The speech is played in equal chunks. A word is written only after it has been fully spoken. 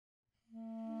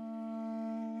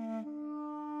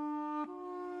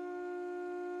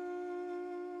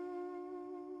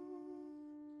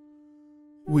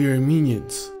We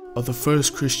Armenians are the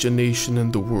first Christian nation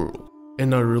in the world,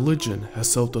 and our religion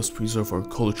has helped us preserve our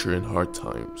culture in hard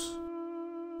times.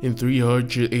 In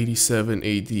 387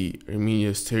 AD,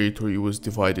 Armenia's territory was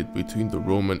divided between the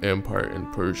Roman Empire and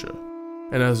Persia,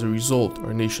 and as a result,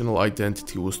 our national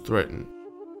identity was threatened.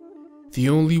 The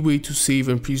only way to save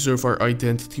and preserve our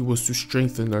identity was to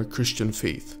strengthen our Christian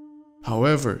faith.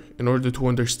 However, in order to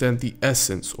understand the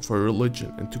essence of our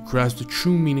religion and to grasp the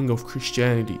true meaning of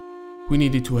Christianity, we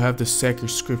needed to have the sacred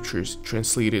scriptures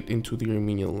translated into the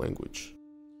Armenian language.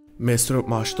 Mesrop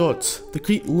Mashtots, the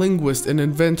Greek linguist and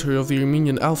inventor of the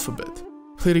Armenian alphabet,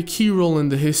 played a key role in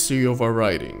the history of our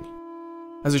writing.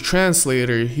 As a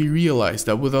translator, he realized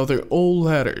that without their old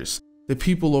letters, the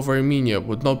people of Armenia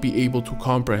would not be able to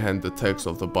comprehend the text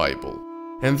of the Bible,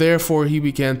 and therefore he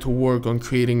began to work on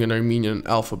creating an Armenian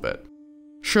alphabet.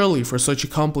 Surely, for such a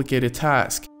complicated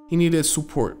task, he needed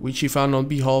support, which he found on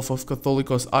behalf of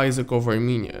Catholicos Isaac of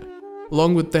Armenia.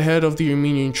 Along with the head of the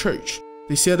Armenian Church,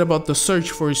 they set about the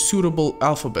search for a suitable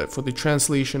alphabet for the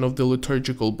translation of the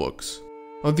liturgical books.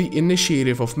 On the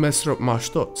initiative of Mesrop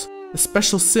Mashtots, a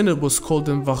special synod was called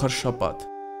in Vahar Shabbat,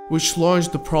 which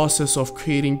launched the process of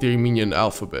creating the Armenian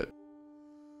alphabet.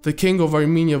 The king of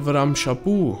Armenia, Varam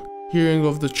Shapu, hearing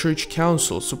of the church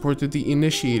council, supported the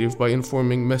initiative by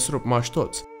informing Mesrop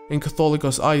Mashtots and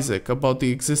Catholicos Isaac about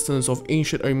the existence of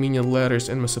ancient Armenian letters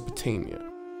in Mesopotamia.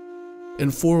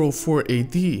 In 404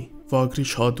 AD,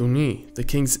 Vagrish Haduni, the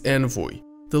king's envoy,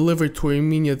 delivered to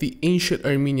Armenia the ancient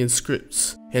Armenian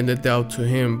scripts handed down to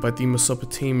him by the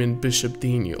Mesopotamian bishop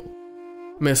Daniel.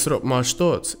 Mesrop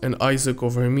Mashtots and Isaac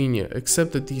of Armenia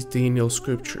accepted these Daniel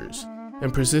scriptures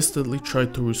and persistently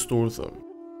tried to restore them.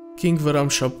 King Varam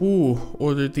Shapu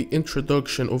ordered the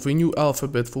introduction of a new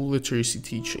alphabet for literacy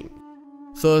teaching.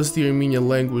 Thus, the Armenian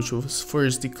language was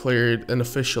first declared an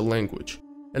official language,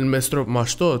 and Mesrop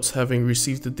Mashtots, having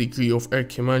received the degree of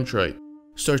archimandrite,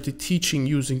 started teaching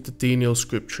using the Daniel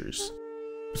scriptures.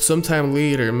 But sometime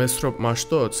later, Mesrop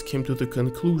Mashtots came to the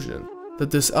conclusion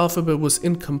that this alphabet was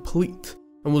incomplete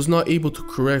and was not able to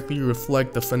correctly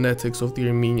reflect the phonetics of the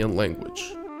Armenian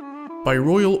language. By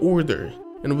royal order,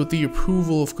 and with the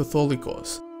approval of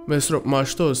Catholicos, Mesrop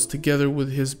Mashtots, together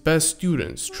with his best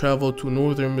students, traveled to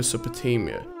northern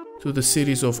Mesopotamia, to the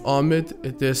cities of Ahmed,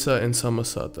 Edessa, and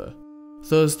Samosata.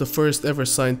 Thus, the first ever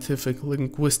scientific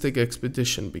linguistic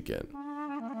expedition began.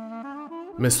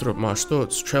 Mesrop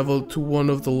Mashtots traveled to one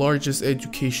of the largest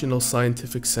educational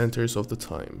scientific centers of the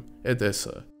time,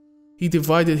 Edessa. He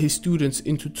divided his students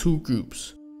into two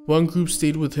groups. One group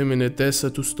stayed with him in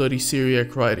Edessa to study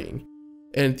Syriac writing,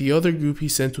 and the other group he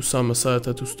sent to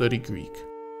Samosata to study Greek.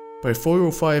 By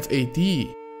 405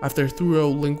 AD, after thorough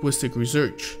linguistic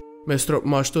research, Mesrop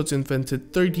Mashtots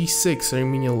invented 36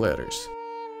 Armenian letters.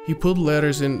 He put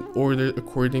letters in order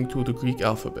according to the Greek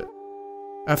alphabet.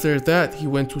 After that, he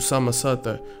went to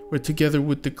Samosata, where together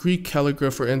with the Greek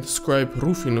calligrapher and scribe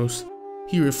Rufinus,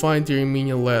 he refined the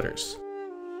Armenian letters.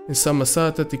 In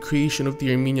Samosata, the creation of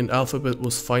the Armenian alphabet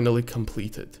was finally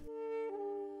completed.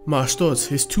 Mashtots,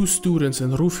 his two students,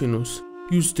 and Rufinus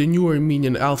used the new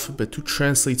Armenian alphabet to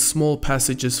translate small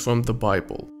passages from the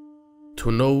Bible. To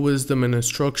know wisdom and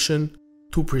instruction,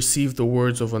 to perceive the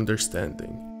words of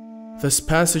understanding. This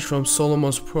passage from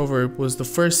Solomon's proverb was the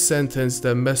first sentence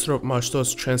that Mesrop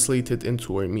Mashtots translated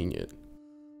into Armenian.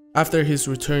 After his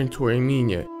return to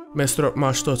Armenia, Mesrop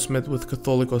Mashtots met with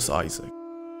Catholicos Isaac.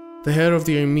 The head of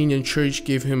the Armenian church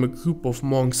gave him a group of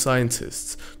monk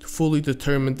scientists to fully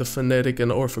determine the phonetic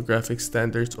and orthographic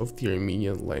standards of the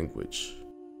Armenian language.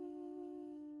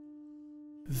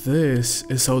 This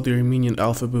is how the Armenian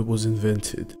alphabet was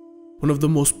invented, one of the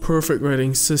most perfect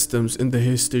writing systems in the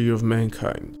history of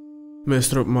mankind.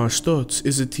 Mesrop Mashtots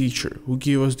is a teacher who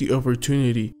gave us the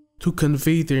opportunity to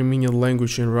convey the Armenian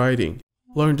language in writing,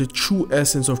 learn the true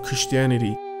essence of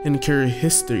Christianity, and carry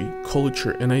history,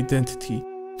 culture, and identity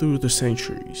through the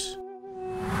centuries.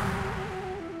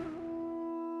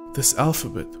 This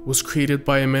alphabet was created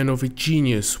by a man of a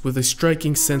genius with a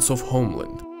striking sense of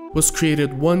homeland. Was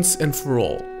created once and for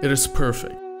all. It is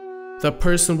perfect. That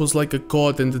person was like a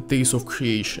god in the days of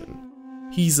creation.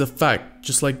 He is a fact,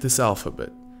 just like this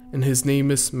alphabet, and his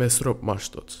name is Mesrop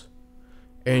Mashtots.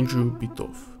 Andrew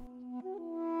Bitov.